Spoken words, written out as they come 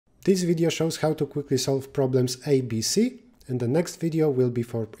This video shows how to quickly solve problems A, B, C, and the next video will be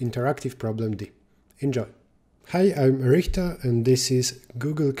for interactive problem D. Enjoy! Hi, I'm Errichto, and this is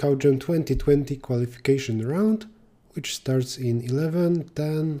Google CowJam 2020 qualification round, which starts in 11,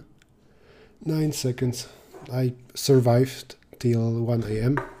 10, 9 seconds. I survived till 1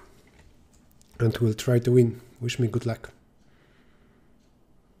 AM and will try to win. Wish me good luck.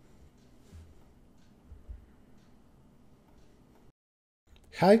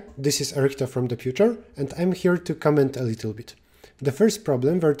 Hi, this is Errichto from the future, and I'm here to comment a little bit. The first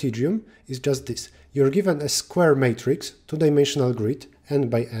problem, Vertigium, is just this. You're given a square matrix, two-dimensional grid, n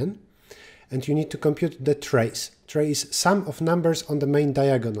by n, and you need to compute the trace. Trace sum of numbers on the main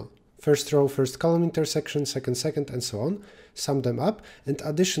diagonal. First row, first column intersection, second, and so on. Sum them up, and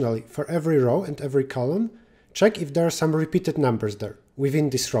additionally, for every row and every column, check if there are some repeated numbers there, within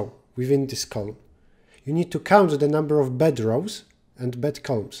this row, within this column. You need to count the number of bad rows and bad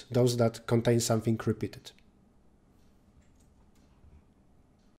columns, those that contain something repeated.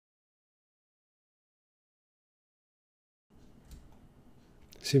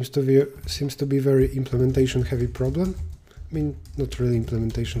 Seems to be very implementation heavy problem. I mean, not really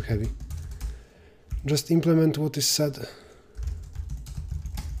implementation heavy. Just implement what is said.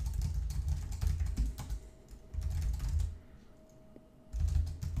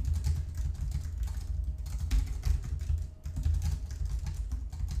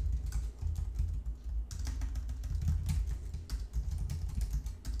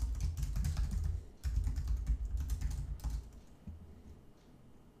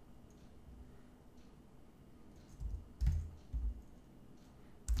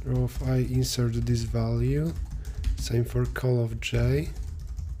 Row of I, insert this value, same for call of j.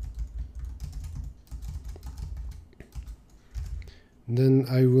 Then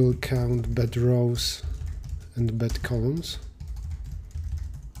I will count bad rows and bad columns.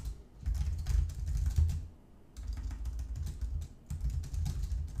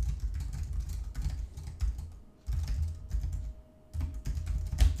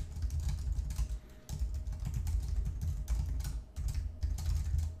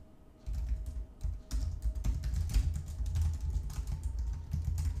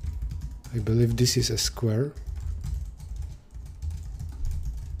 I believe this is a square.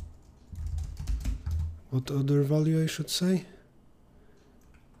 What other value I should say?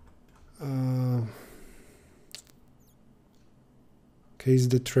 Okay, is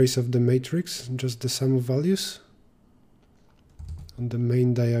the trace of the matrix just the sum of values? On the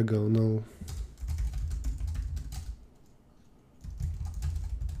main diagonal.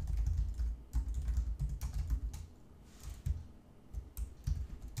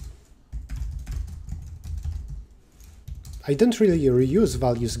 I don't really reuse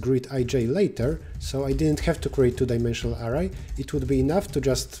values grid ij later, so I didn't have to create two-dimensional array. It would be enough to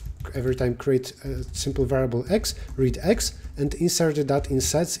just every time create a simple variable x, read x, and insert that in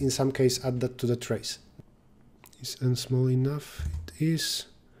sets, in some case add that to the trace. Is n small enough? It is.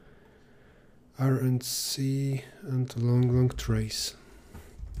 R and C and long trace.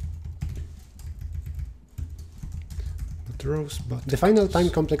 Rows, but the final time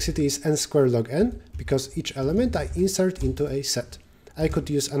complexity is n squared log n, because each element I insert into a set. I could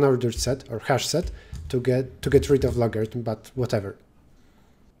use an ordered set or hash set to get rid of logarithm, but whatever.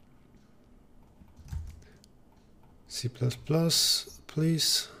 C++,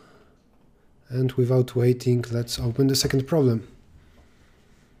 please. And without waiting, let's open the second problem.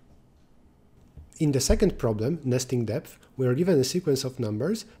 In the second problem, nesting depth, we are given a sequence of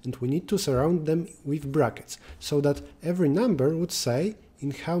numbers and we need to surround them with brackets, so that every number would say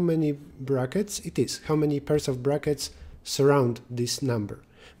in how many brackets it is, how many pairs of brackets surround this number.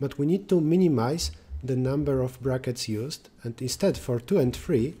 But we need to minimize the number of brackets used, and instead for 2 and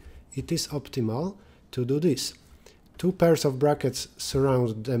 3 it is optimal to do this. 2 pairs of brackets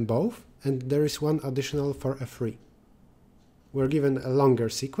surround them both, and there is one additional for a 3. We're given a longer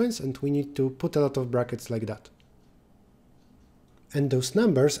sequence and we need to put a lot of brackets like that. And those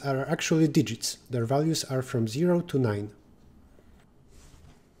numbers are actually digits. Their values are from 0 to 9.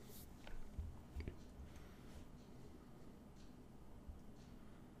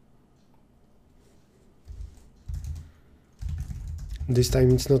 This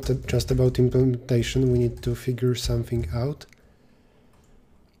time it's not just about implementation, we need to figure something out.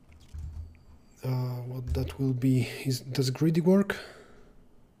 What that will be does greedy work?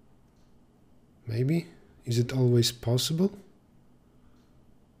 Maybe. Is it always possible?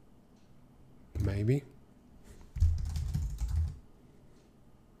 Maybe.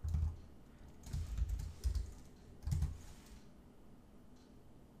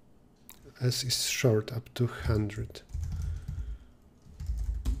 S is short up to 100.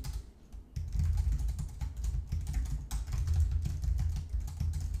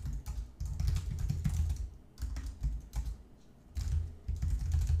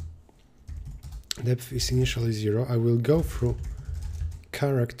 depth is initially 0. I will go through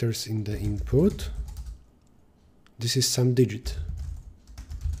characters in the input. This is some digit.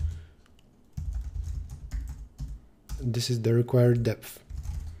 This is the required depth.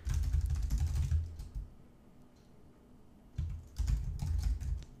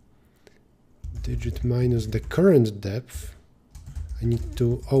 Digit minus the current depth. I need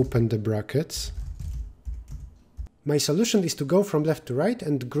to open the brackets. My solution is to go from left to right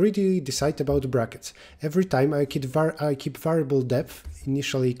and greedily decide about brackets. Every time I keep variable depth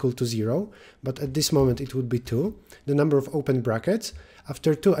initially equal to 0, but at this moment it would be 2, the number of open brackets.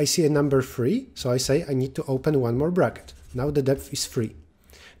 After 2 I see a number 3, so I say I need to open one more bracket. Now the depth is 3.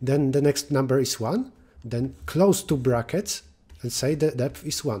 Then the next number is 1, then close 2 brackets and say the depth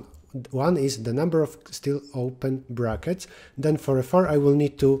is 1. 1 is the number of still open brackets. Then for a 4 I will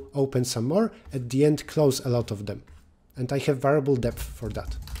need to open some more, at the end close a lot of them. And I have variable depth for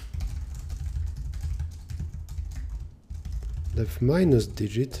that. Depth minus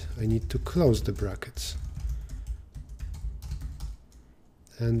digit, I need to close the brackets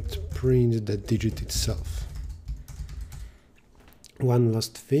and print the digit itself. One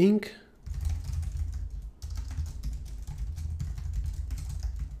last thing.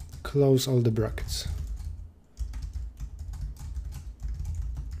 Close all the brackets.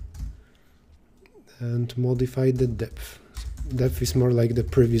 And modify the depth. Depth is more like the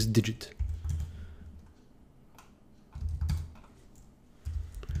previous digit.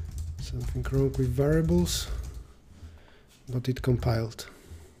 Something wrong with variables, but it compiled.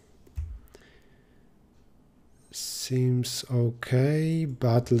 Seems okay,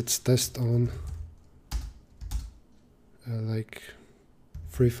 but let's test on like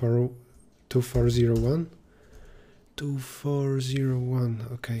 2401. 2401,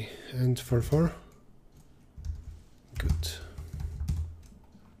 okay, and 44. Good.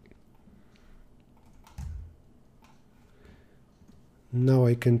 Now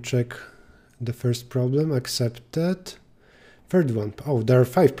I can check the first problem, accepted. Third one, oh, there are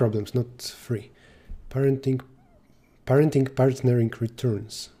 5 problems, not 3. Parenting partnering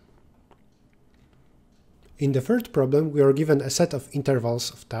returns. In the third problem, we are given a set of intervals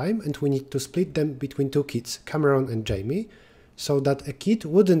of time and we need to split them between 2 kids, Cameron and Jamie, so that a kid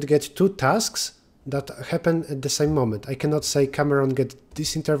wouldn't get 2 tasks that happen at the same moment. I cannot say Cameron get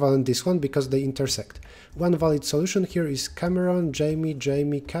this interval and this one because they intersect. One valid solution here is Cameron, Jamie,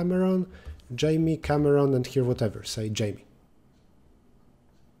 Jamie, Cameron, Jamie, Cameron, and here whatever, say Jamie.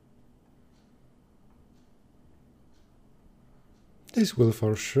 This will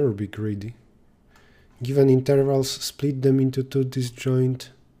for sure be greedy. Given intervals, split them into 2 disjoint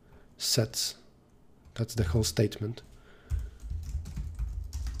sets. That's the whole statement.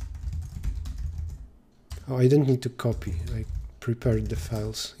 Oh, I don't need to copy. I prepared the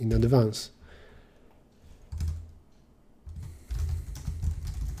files in advance.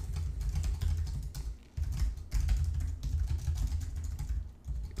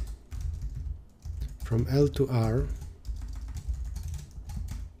 From L to R,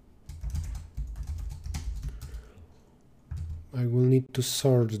 I will need to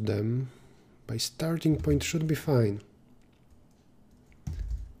sort them. By starting point should be fine.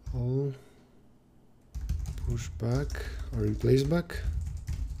 All push back or in place back.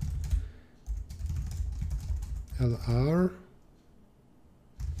 LR,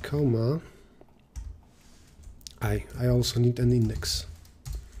 comma. I also need an index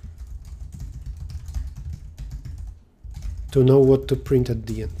to know what to print at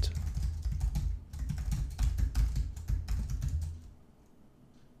the end.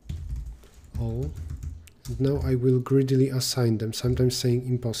 All. And now I will greedily assign them, sometimes saying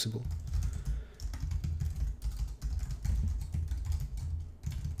impossible.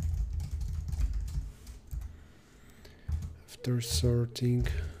 After sorting,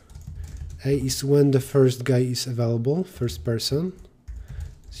 A is when the first guy is available, first person.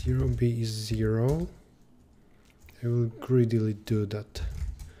 0B is 0. I will greedily do that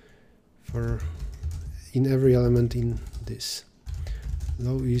for in every element in this.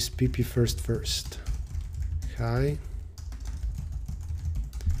 Low is PP first, high,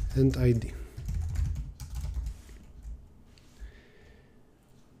 and ID.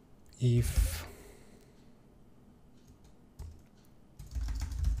 If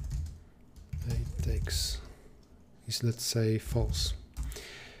A takes is, let's say, false.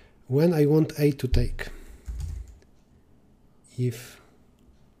 When I want A to take, if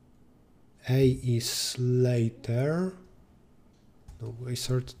A is later, no, I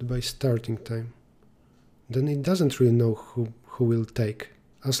sorted by starting time, then it doesn't really know who will take,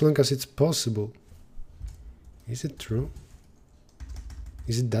 as long as it's possible. Is it true?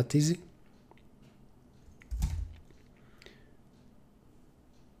 Is it that easy?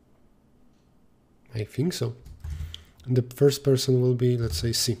 I think so. And the first person will be, let's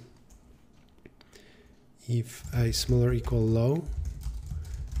say, C. If A smaller equal low,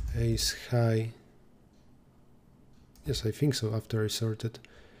 A is high. Yes, I think so, after I sorted.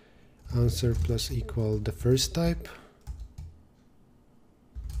 Answer plus equal the first type.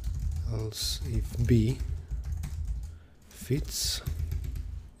 Else if B fits,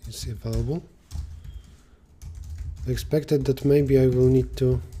 is available. I expected that maybe I will need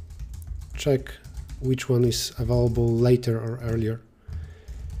to check which one is available later or earlier.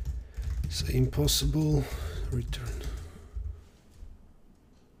 Say impossible, return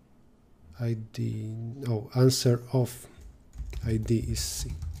ID, oh, answer of ID is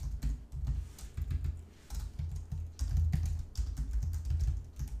C.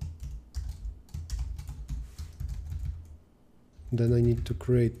 Then I need to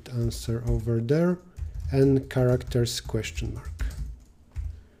create answer over there and characters question mark.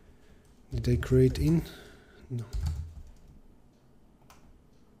 Did I create in? No.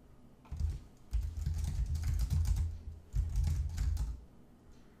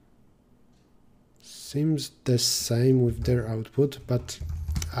 Seems the same with their output, but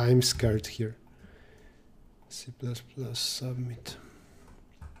I'm scared here. C++ submit.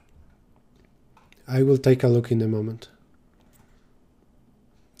 I will take a look in a moment.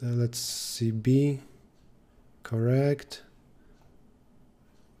 Let's see, B, correct,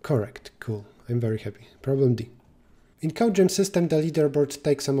 cool, I'm very happy. Problem D. In CodeGem system, the leaderboard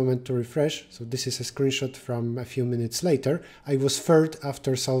takes a moment to refresh, so this is a screenshot from a few minutes later. I was third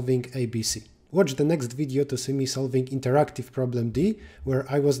after solving ABC. Watch the next video to see me solving interactive problem D, where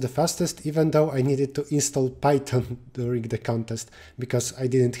I was the fastest even though I needed to install Python during the contest, because I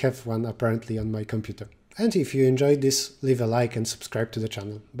didn't have one apparently on my computer. And if you enjoyed this, leave a like and subscribe to the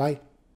channel. Bye!